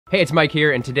Hey, it's Mike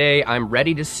here, and today I'm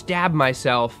ready to stab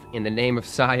myself in the name of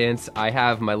science. I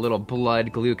have my little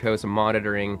blood glucose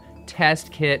monitoring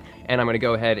test kit, and I'm gonna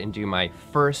go ahead and do my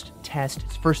first test.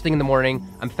 It's first thing in the morning.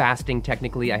 I'm fasting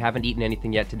technically. I haven't eaten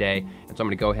anything yet today, and so I'm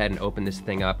gonna go ahead and open this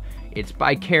thing up. It's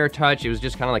by Care Touch. It was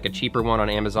just kind of like a cheaper one on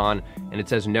Amazon, and it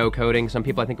says no coding. Some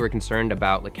people I think were concerned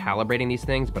about like calibrating these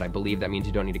things, but I believe that means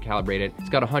you don't need to calibrate it. It's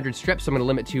got 100 strips, so I'm gonna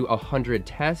limit to 100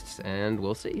 tests, and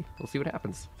we'll see. We'll see what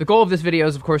happens. The goal of this video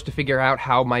is, of course, to figure out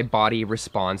how my body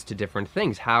responds to different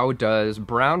things. How does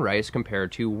brown rice compare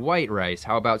to white rice?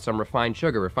 How about some refined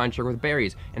sugar with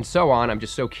berries, and so on. I'm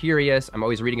just so curious. I'm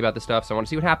always reading about this stuff, so I want to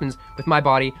see what happens with my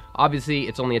body. Obviously,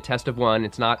 it's only a test of one.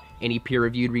 It's not any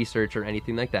peer-reviewed research or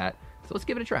anything like that. So let's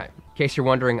give it a try. In case you're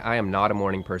wondering, I am not a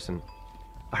morning person.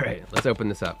 All right, let's open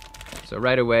this up. So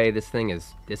right away, this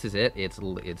is it.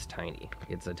 It's tiny.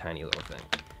 It's a tiny little thing.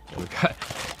 And we've got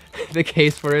the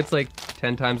case for it's like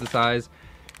 10 times the size.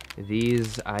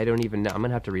 These, I don't even know. I'm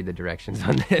gonna have to read the directions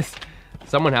on this.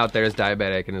 Someone out there is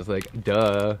diabetic and is like,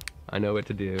 duh, I know what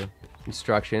to do.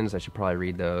 Instructions, I should probably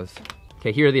read those.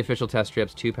 Okay, here are the official test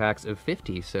strips, 2 packs of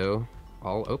 50, so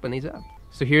I'll open these up.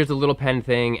 So here's the little pen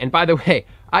thing, and by the way,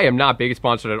 I am not being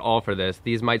sponsored at all for this.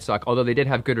 These might suck, although they did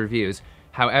have good reviews.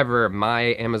 However,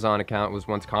 my Amazon account was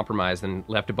once compromised and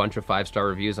left a bunch of 5-star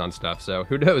reviews on stuff, so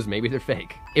who knows, maybe they're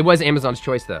fake. It was Amazon's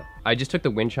choice though. I just took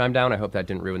the wind chime down. I hope that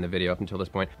didn't ruin the video up until this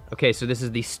point. Okay, so this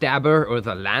is the stabber or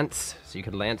the lance, so you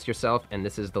can lance yourself, and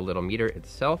this is the little meter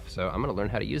itself, so I'm gonna learn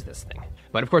how to use this thing.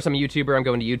 But of course I'm a YouTuber, I'm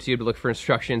going to YouTube to look for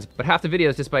instructions, but half the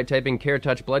videos, despite typing Care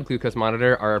Touch blood glucose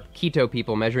monitor, are keto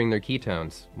people measuring their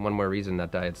ketones. One more reason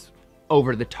that diet's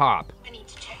over the top. I need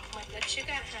to check my blood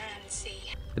sugar and see.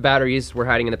 The batteries were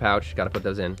hiding in the pouch, gotta put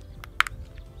those in.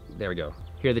 There we go.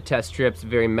 Here are the test strips,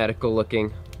 very medical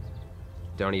looking.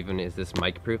 Is this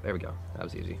mic proof? There we go, that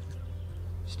was easy.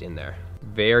 Just in there.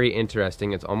 Very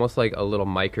interesting, it's almost like a little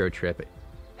microchip.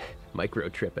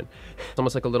 Microtripping. It's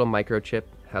almost like a little microchip,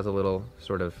 has a little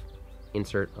sort of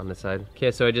insert on the side.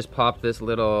 Okay, so I just popped this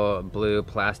little blue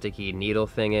plasticky needle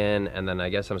thing in, and then I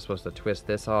guess I'm supposed to twist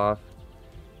this off.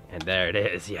 And there it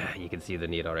is, yeah, you can see the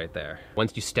needle right there.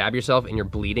 Once you stab yourself and you're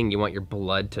bleeding, you want your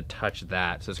blood to touch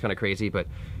that. So it's kind of crazy, but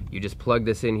you just plug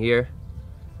this in here,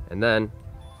 and then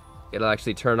it'll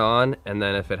actually turn on, and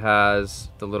then if it has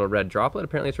the little red droplet,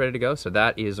 apparently it's ready to go, so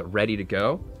that is ready to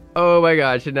go. Oh my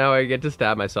gosh, and now I get to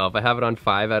stab myself. I have it on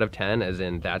 5 out of 10, as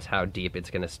in that's how deep it's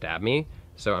gonna stab me.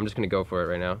 So I'm just gonna go for it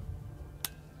right now.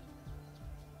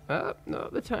 No,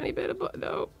 the tiny bit of blood,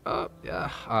 no,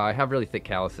 yeah. I have really thick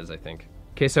calluses, I think.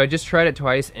 Okay, so I just tried it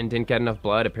twice and didn't get enough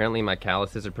blood. Apparently my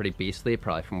calluses are pretty beastly,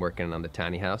 probably from working on the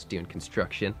tiny house, doing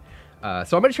construction.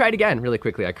 So I'm gonna try it again really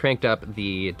quickly. I cranked up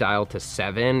the dial to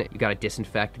 7. You gotta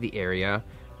disinfect the area.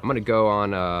 I'm gonna go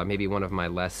on maybe one of my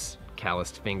less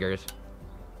calloused fingers.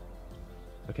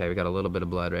 Okay, we got a little bit of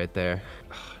blood right there.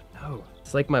 Oh, no,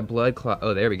 it's like my blood clot.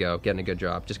 Oh, there we go, getting a good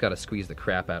drop. Just gotta squeeze the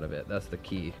crap out of it. That's the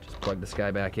key. Just plug this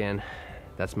guy back in.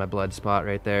 That's my blood spot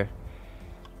right there.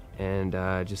 And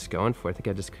just going for it. I think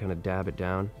I just kind of dab it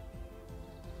down.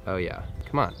 Oh yeah,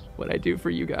 come on. What'd I do for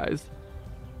you guys?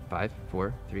 5,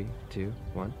 4, 3, 2,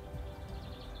 1.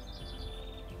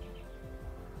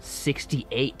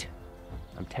 68.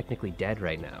 I'm technically dead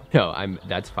right now. No,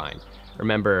 that's fine.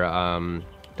 Remember,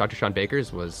 Dr. Sean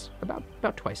Baker's was about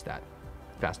twice that,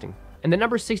 fasting. And the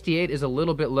number 68 is a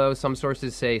little bit low. Some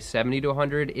sources say 70 to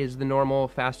 100 is the normal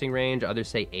fasting range. Others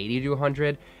say 80 to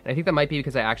 100. And I think that might be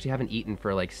because I actually haven't eaten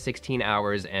for like 16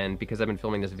 hours. And because I've been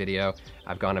filming this video,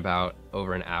 I've gone about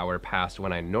over an hour past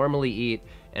when I normally eat.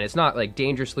 And it's not like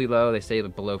dangerously low. They say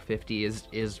that below 50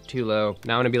 is too low.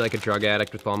 Now I'm gonna be like a drug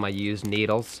addict with all my used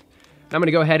needles. Now I'm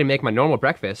gonna go ahead and make my normal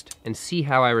breakfast and see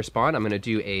how I respond. I'm gonna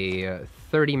do a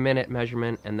 30-minute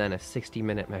measurement and then a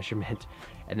 60-minute measurement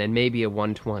and then maybe a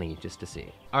 120 just to see.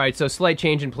 All right, so slight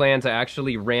change in plans. I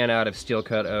actually ran out of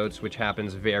steel-cut oats, which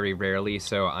happens very rarely,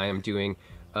 so I am doing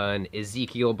an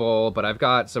Ezekiel bowl, but I've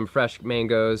got some fresh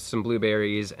mangoes, some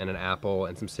blueberries, and an apple,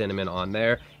 and some cinnamon on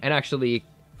there, and actually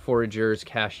Forager's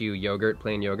cashew yogurt,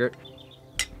 plain yogurt.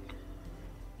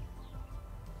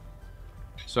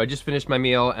 So I just finished my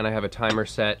meal and I have a timer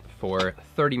set for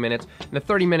 30 minutes. And the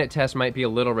 30-minute test might be a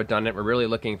little redundant. We're really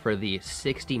looking for the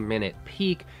 60-minute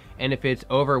peak. And if it's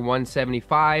over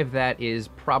 175, that is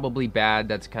probably bad.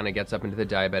 That's kind of gets up into the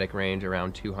diabetic range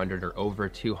around 200 or over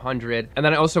 200. And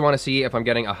then I also want to see if I'm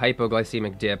getting a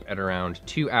hypoglycemic dip at around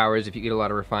 2 hours. If you eat a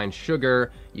lot of refined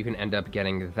sugar, you can end up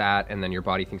getting that, and then your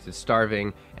body thinks it's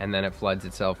starving, and then it floods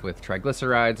itself with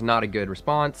triglycerides. Not a good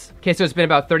response. Okay, so it's been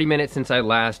about 30 minutes since I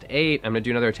last ate. I'm gonna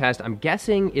do another test. I'm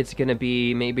guessing it's gonna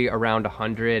be maybe around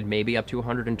 100, maybe up to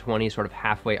 120, sort of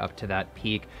halfway up to that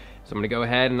peak. So I'm gonna go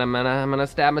ahead and I'm gonna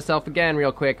stab myself again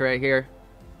real quick right here.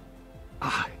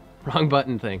 Ah, wrong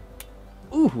button thing.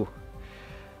 Ooh,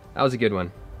 that was a good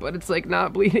one. But it's like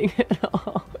not bleeding at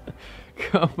all.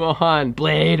 Come on,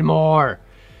 bleed more.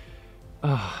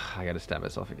 Oh, I gotta stab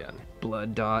myself again.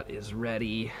 Blood dot is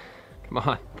ready. Come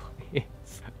on,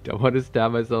 please. Don't want to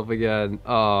stab myself again.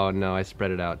 Oh no, I spread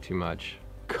it out too much.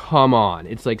 Come on,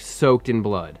 it's like soaked in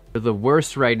blood. They're the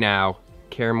worst right now.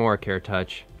 Care more, care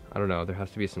touch. I don't know, there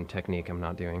has to be some technique I'm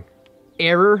not doing.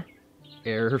 Error?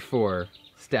 Error 4.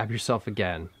 Stab yourself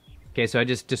again. Okay, so I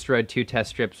just destroyed 2 test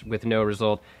strips with no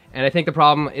result. And I think the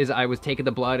problem is I was taking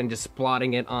the blood and just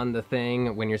splotting it on the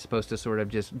thing when you're supposed to sort of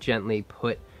just gently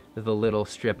put the little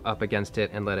strip up against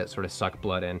it and let it sort of suck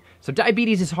blood in. So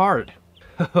diabetes is hard.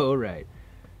 All right.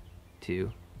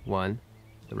 2, 1.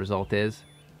 The result is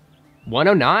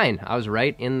 109. I was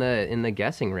right in the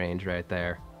guessing range right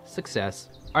there. Success.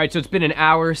 All right, so it's been an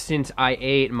hour since I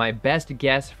ate. My best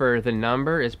guess for the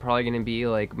number is probably gonna be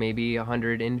like maybe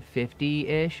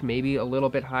 150-ish, maybe a little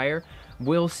bit higher.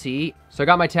 We'll see. So I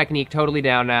got my technique totally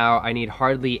down now. I need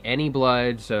hardly any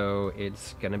blood, so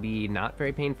it's gonna be not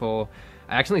very painful.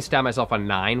 I actually stabbed myself on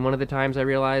 9 one of the times I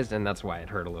realized, and that's why it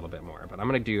hurt a little bit more. But I'm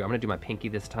gonna do my pinky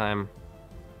this time.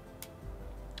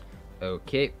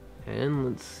 Okay, and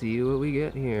let's see what we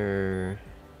get here.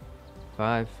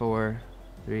 5, 4,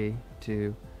 3,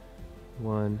 2,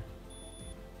 1.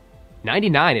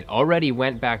 99, it already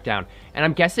went back down. And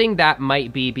I'm guessing that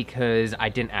might be because I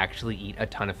didn't actually eat a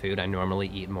ton of food. I normally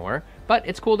eat more, but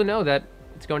it's cool to know that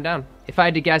it's going down. If I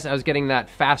had to guess, I was getting that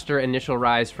faster initial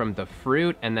rise from the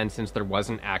fruit, and then since there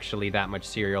wasn't actually that much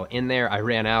cereal in there, I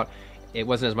ran out. It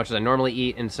wasn't as much as I normally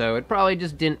eat, and so it probably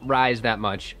just didn't rise that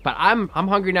much. But I'm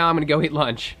hungry now, I'm gonna go eat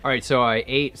lunch. All right, so I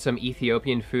ate some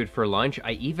Ethiopian food for lunch.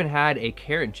 I even had a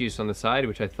carrot juice on the side,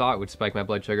 which I thought would spike my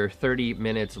blood sugar. 30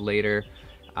 minutes later,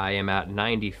 I am at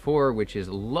 94, which is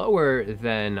lower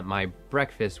than my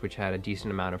breakfast, which had a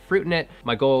decent amount of fruit in it.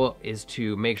 My goal is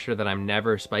to make sure that I'm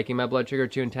never spiking my blood sugar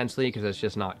too intensely, because that's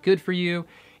just not good for you,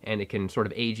 and it can sort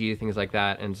of age you, things like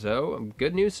that. And so,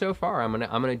 good news so far. I'm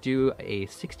gonna do a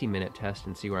 60-minute test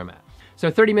and see where I'm at. So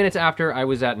 30 minutes after, I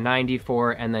was at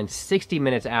 94, and then 60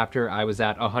 minutes after, I was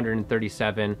at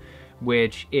 137,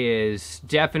 which is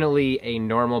definitely a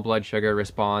normal blood sugar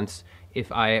response.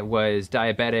 If I was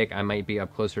diabetic, I might be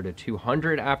up closer to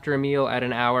 200 after a meal at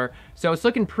an hour. So it's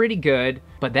looking pretty good,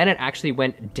 but then it actually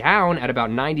went down at about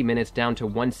 90 minutes, down to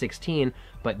 116.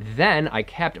 But then I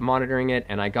kept monitoring it,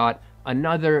 and I got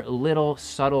another little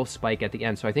subtle spike at the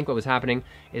end. So I think what was happening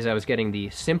is I was getting the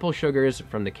simple sugars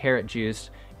from the carrot juice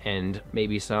and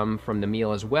maybe some from the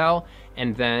meal as well.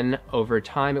 And then over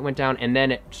time it went down, and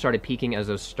then it started peaking as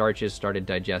those starches started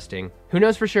digesting. Who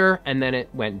knows for sure? And then it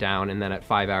went down, and then at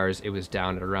 5 hours it was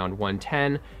down at around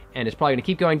 110. And it's probably gonna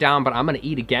keep going down, but I'm gonna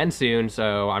eat again soon,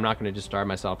 so I'm not gonna just starve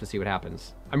myself to see what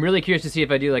happens. I'm really curious to see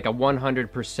if I do like a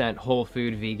 100% whole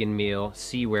food vegan meal,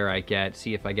 see where I get,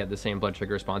 see if I get the same blood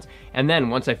sugar response. And then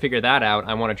once I figure that out,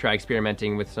 I wanna try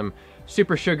experimenting with some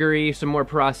super sugary, some more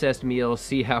processed meals,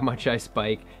 see how much I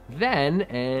spike then,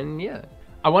 and yeah.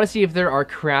 I wanna see if there are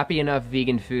crappy enough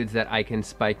vegan foods that I can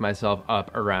spike myself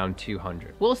up around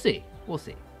 200. We'll see, we'll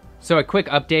see. So a quick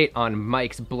update on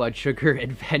Mike's blood sugar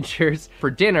adventures.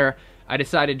 For dinner, I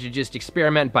decided to just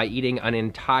experiment by eating an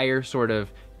entire sort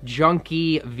of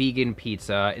junky vegan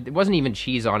pizza. It wasn't even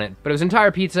cheese on it, but it was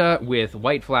entire pizza with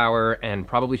white flour and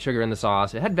probably sugar in the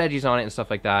sauce. It had veggies on it and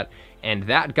stuff like that, and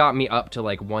that got me up to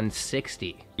like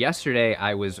 160. Yesterday,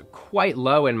 I was quite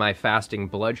low in my fasting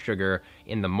blood sugar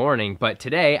in the morning, but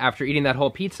today, after eating that whole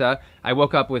pizza, I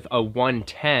woke up with a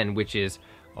 110, which is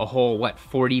a whole, what,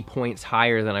 40 points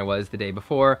higher than I was the day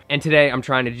before. And today I'm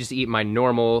trying to just eat my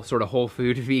normal sort of whole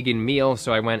food vegan meal.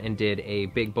 So I went and did a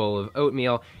big bowl of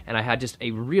oatmeal, and I had just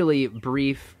a really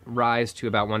brief rise to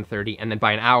about 130. And then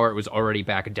by an hour, it was already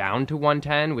back down to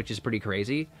 110, which is pretty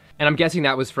crazy. And I'm guessing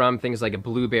that was from things like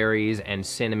blueberries and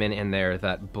cinnamon in there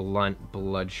that blunt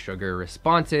blood sugar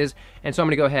responses. And so I'm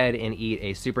gonna go ahead and eat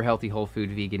a super healthy whole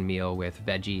food vegan meal with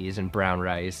veggies and brown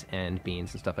rice and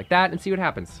beans and stuff like that and see what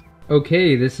happens.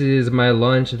 Okay, this is my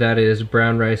lunch. That is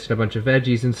brown rice and a bunch of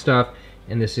veggies and stuff.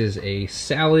 And this is a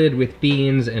salad with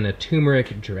beans and a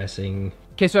turmeric dressing.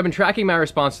 Okay, so I've been tracking my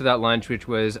response to that lunch, which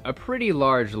was a pretty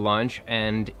large lunch,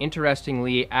 and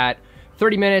interestingly, at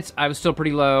 30 minutes, I was still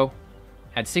pretty low.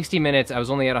 At 60 minutes, I was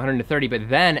only at 130, but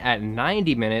then at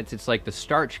 90 minutes, it's like the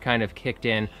starch kind of kicked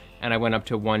in, and I went up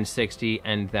to 160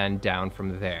 and then down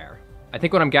from there. I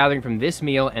think what I'm gathering from this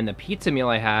meal and the pizza meal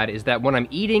I had is that when I'm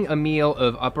eating a meal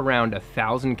of up around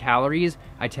 1,000 calories,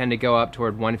 I tend to go up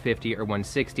toward 150 or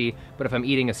 160. But if I'm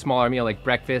eating a smaller meal like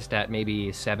breakfast at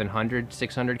maybe 700,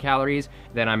 600 calories,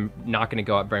 then I'm not gonna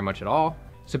go up very much at all.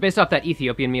 So based off that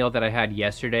Ethiopian meal that I had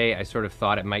yesterday, I sort of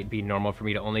thought it might be normal for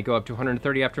me to only go up to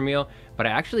 130 after a meal, but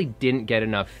I actually didn't get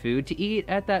enough food to eat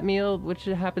at that meal, which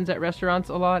happens at restaurants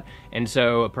a lot. And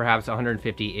so perhaps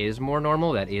 150 is more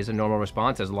normal. That is a normal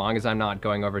response as long as I'm not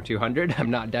going over 200.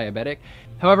 I'm not diabetic.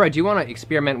 However, I do want to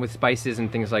experiment with spices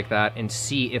and things like that and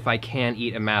see if I can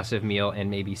eat a massive meal and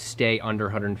maybe stay under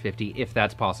 150 if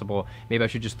that's possible. Maybe I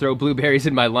should just throw blueberries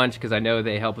in my lunch because I know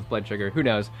they help with blood sugar. Who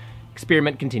knows?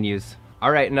 Experiment continues. All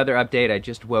right, another update. I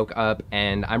just woke up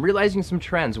and I'm realizing some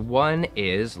trends. One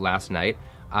is last night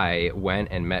I went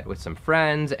and met with some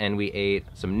friends and we ate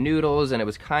some noodles and it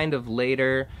was kind of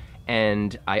later,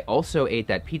 and I also ate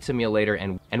that pizza meal later,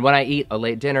 and when I eat a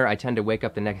late dinner I tend to wake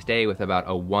up the next day with about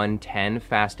a 110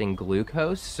 fasting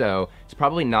glucose, so it's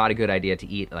probably not a good idea to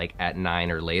eat like at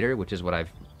 9 or later, which is what I've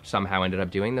somehow ended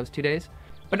up doing those 2 days.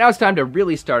 But now it's time to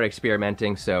really start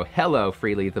experimenting, so hello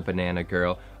Freely the banana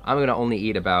girl. I'm gonna only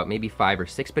eat about maybe 5 or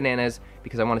 6 bananas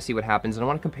because I wanna see what happens, and I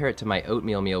wanna compare it to my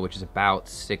oatmeal meal, which is about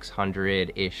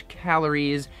 600-ish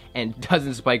calories and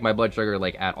doesn't spike my blood sugar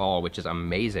like at all, which is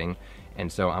amazing.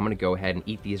 And so I'm gonna go ahead and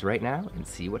eat these right now and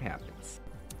see what happens.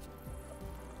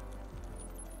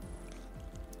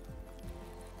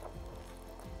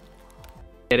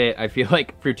 Get it? I feel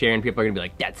like fruitarian people are gonna be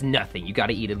like, that's nothing, you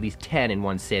gotta eat at least 10 in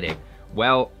one sitting.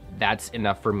 Well, that's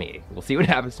enough for me. We'll see what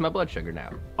happens to my blood sugar now.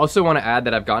 Also want to add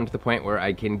that I've gotten to the point where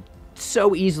I can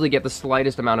so easily get the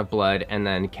slightest amount of blood and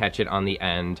then catch it on the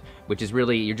end, which is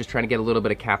really, you're just trying to get a little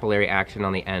bit of capillary action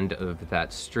on the end of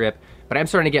that strip. But I'm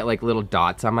starting to get like little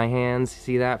dots on my hands.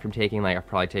 See that? From taking like, I've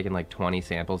probably taken like 20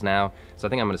 samples now. So I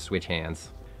think I'm gonna switch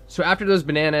hands. So after those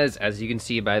bananas, as you can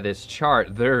see by this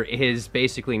chart, there is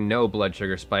basically no blood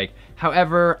sugar spike.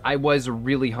 However, I was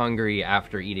really hungry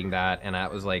after eating that, and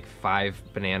that was like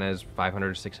 5 bananas, 500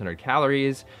 or 600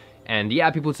 calories. And yeah,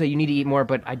 people would say you need to eat more,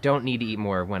 but I don't need to eat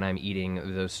more when I'm eating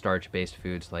those starch-based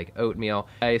foods like oatmeal.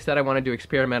 I said I wanted to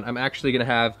experiment. I'm actually gonna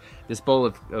have this bowl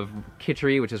of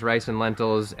khichdi, which is rice and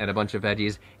lentils and a bunch of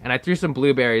veggies, and I threw some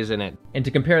blueberries in it. And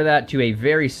to compare that to a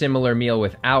very similar meal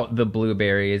without the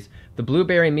blueberries, the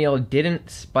blueberry meal didn't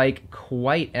spike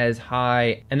quite as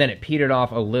high, and then it petered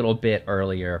off a little bit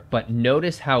earlier. But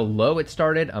notice how low it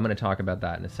started. I'm gonna talk about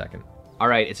that in a second. All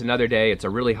right, it's another day, it's a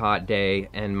really hot day,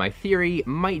 and my theory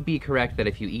might be correct that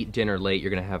if you eat dinner late,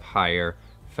 you're gonna have higher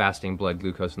fasting blood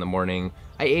glucose in the morning.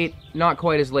 I ate not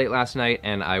quite as late last night,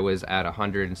 and I was at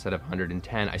 100 instead of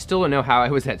 110. I still don't know how I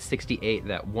was at 68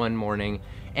 that one morning.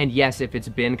 And yes, if it's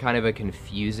been kind of a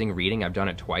confusing reading, I've done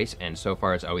it twice, and so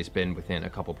far it's always been within a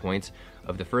couple points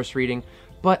of the first reading.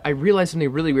 But I realized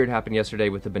something really weird happened yesterday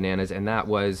with the bananas, and that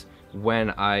was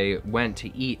when I went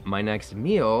to eat my next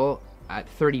meal, at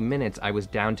 30 minutes, I was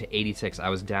down to 86. I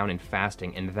was down in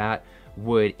fasting, and that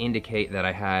would indicate that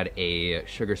I had a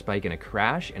sugar spike and a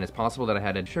crash, and it's possible that I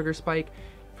had a sugar spike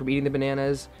from eating the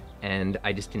bananas, and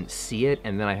I just didn't see it,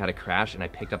 and then I had a crash, and I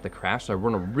picked up the crash, so I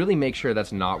want to really make sure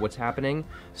that's not what's happening.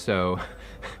 So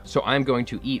I'm going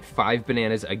to eat 5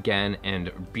 bananas again and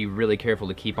be really careful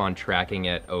to keep on tracking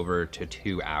it over to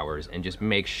 2 hours, and just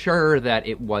make sure that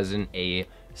it wasn't a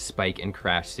spike and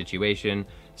crash situation,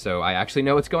 so I actually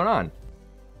know what's going on.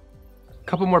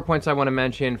 Couple more points I want to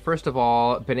mention. First of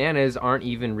all, bananas aren't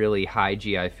even really high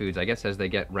GI foods. I guess as they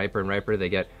get riper and riper, they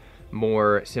get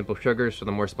more simple sugars. So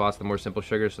the more spots, the more simple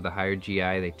sugars, so the higher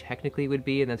GI they technically would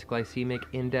be, and that's glycemic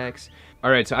index.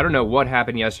 All right, so I don't know what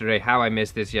happened yesterday, how I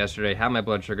missed this yesterday, how my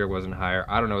blood sugar wasn't higher.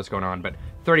 I don't know what's going on, but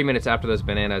 30 minutes after those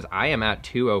bananas, I am at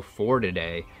 204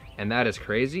 today. And that is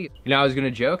crazy. You know, I was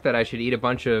gonna joke that I should eat a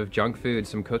bunch of junk food,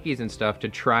 some cookies and stuff to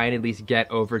try and at least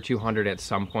get over 200 at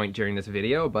some point during this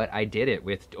video, but I did it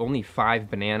with only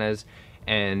 5 bananas.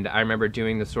 And I remember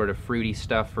doing the sort of fruity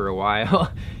stuff for a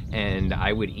while, and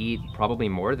I would eat probably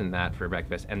more than that for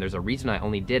breakfast. And there's a reason I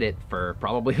only did it for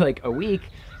probably like a week,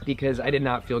 because I did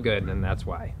not feel good, and that's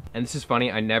why. And this is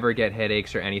funny, I never get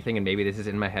headaches or anything, and maybe this is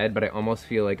in my head, but I almost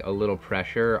feel like a little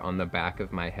pressure on the back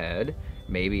of my head.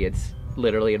 Maybe it's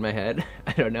literally in my head,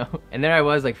 I don't know. And there I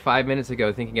was like 5 minutes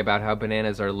ago thinking about how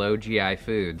bananas are low GI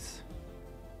foods.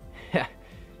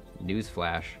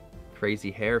 Newsflash.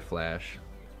 Crazy hair flash.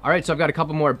 All right, so I've got a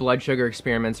couple more blood sugar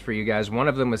experiments for you guys. One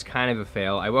of them was kind of a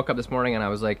fail. I woke up this morning and I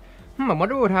was like, I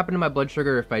wonder what would happen to my blood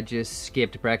sugar if I just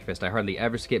skipped breakfast. I hardly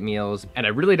ever skip meals, and I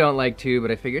really don't like to,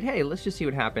 but I figured, hey, let's just see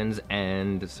what happens.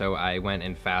 And so I went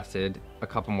and fasted a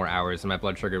couple more hours, and my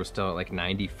blood sugar was still at like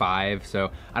 95.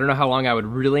 So I don't know how long I would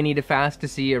really need to fast to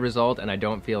see a result, and I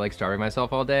don't feel like starving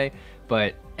myself all day,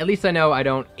 but at least I know I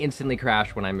don't instantly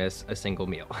crash when I miss a single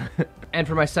meal. And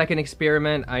for my second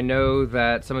experiment, I know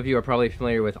that some of you are probably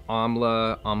familiar with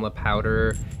Amla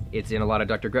powder. It's in a lot of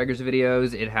Dr. Greger's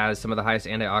videos. It has some of the highest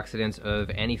antioxidants of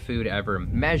any food ever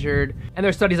measured. And there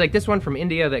are studies like this one from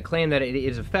India that claim that it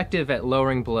is effective at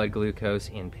lowering blood glucose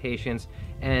in patients.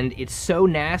 And it's so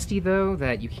nasty though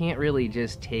that you can't really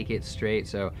just take it straight.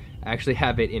 So I actually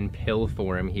have it in pill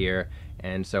form here.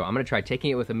 And so I'm gonna try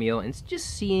taking it with a meal and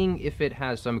just seeing if it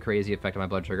has some crazy effect on my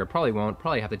blood sugar. Probably won't,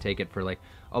 probably have to take it for like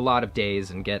a lot of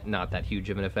days and get not that huge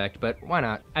of an effect, but why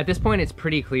not? At this point, it's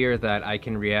pretty clear that I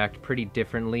can react pretty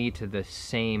differently to the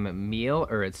same meal,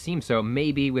 or it seems so.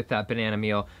 Maybe with that banana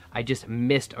meal, I just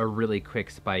missed a really quick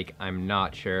spike, I'm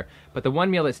not sure. But the one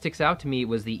meal that sticks out to me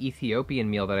was the Ethiopian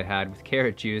meal that I had with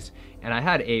carrot juice, and I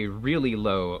had a really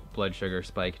low blood sugar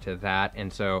spike to that,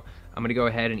 and so I'm gonna go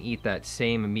ahead and eat that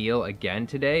same meal again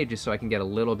today, just so I can get a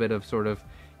little bit of sort of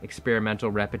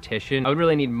experimental repetition. I would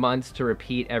really need months to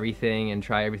repeat everything and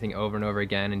try everything over and over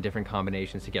again in different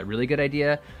combinations to get a really good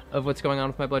idea of what's going on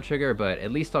with my blood sugar, but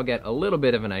at least I'll get a little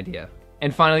bit of an idea.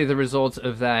 And finally, the results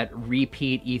of that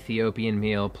repeat Ethiopian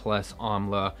meal plus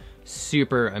Amla,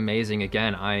 super amazing.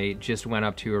 Again, I just went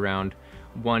up to around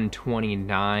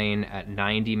 129 at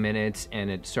 90 minutes and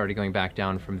it started going back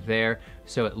down from there.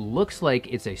 So it looks like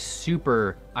it's a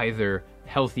super either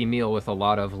healthy meal with a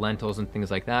lot of lentils and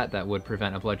things like that that would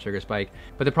prevent a blood sugar spike.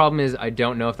 But the problem is I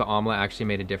don't know if the Amla actually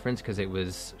made a difference because it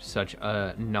was such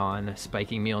a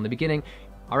non-spiking meal in the beginning.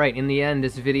 All right, in the end,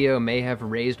 this video may have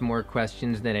raised more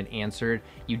questions than it answered.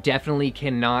 You definitely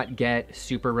cannot get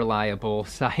super reliable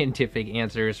scientific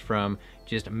answers from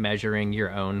just measuring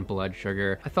your own blood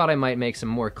sugar. I thought I might make some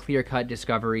more clear-cut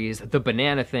discoveries. The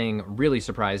banana thing really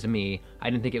surprised me. I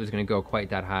didn't think it was gonna go quite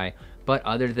that high. But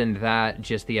other than that,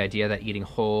 just the idea that eating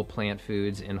whole plant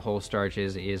foods and whole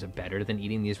starches is better than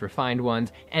eating these refined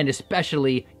ones, and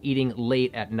especially eating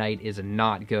late at night is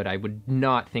not good. I would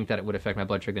not think that it would affect my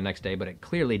blood sugar the next day, but it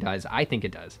clearly does. I think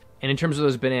it does. And in terms of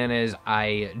those bananas,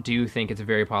 I do think it's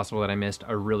very possible that I missed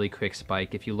a really quick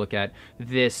spike. If you look at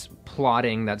this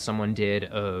plotting that someone did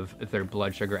of their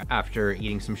blood sugar after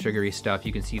eating some sugary stuff,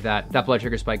 you can see that that blood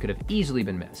sugar spike could have easily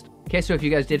been missed. Okay, so if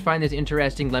you guys did find this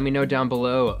interesting, let me know down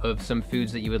below of some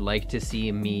foods that you would like to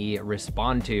see me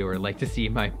respond to, or like to see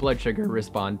my blood sugar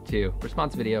respond to.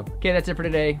 Response video. Okay, that's it for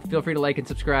today. Feel free to like and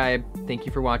subscribe. Thank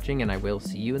you for watching, and I will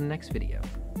see you in the next video.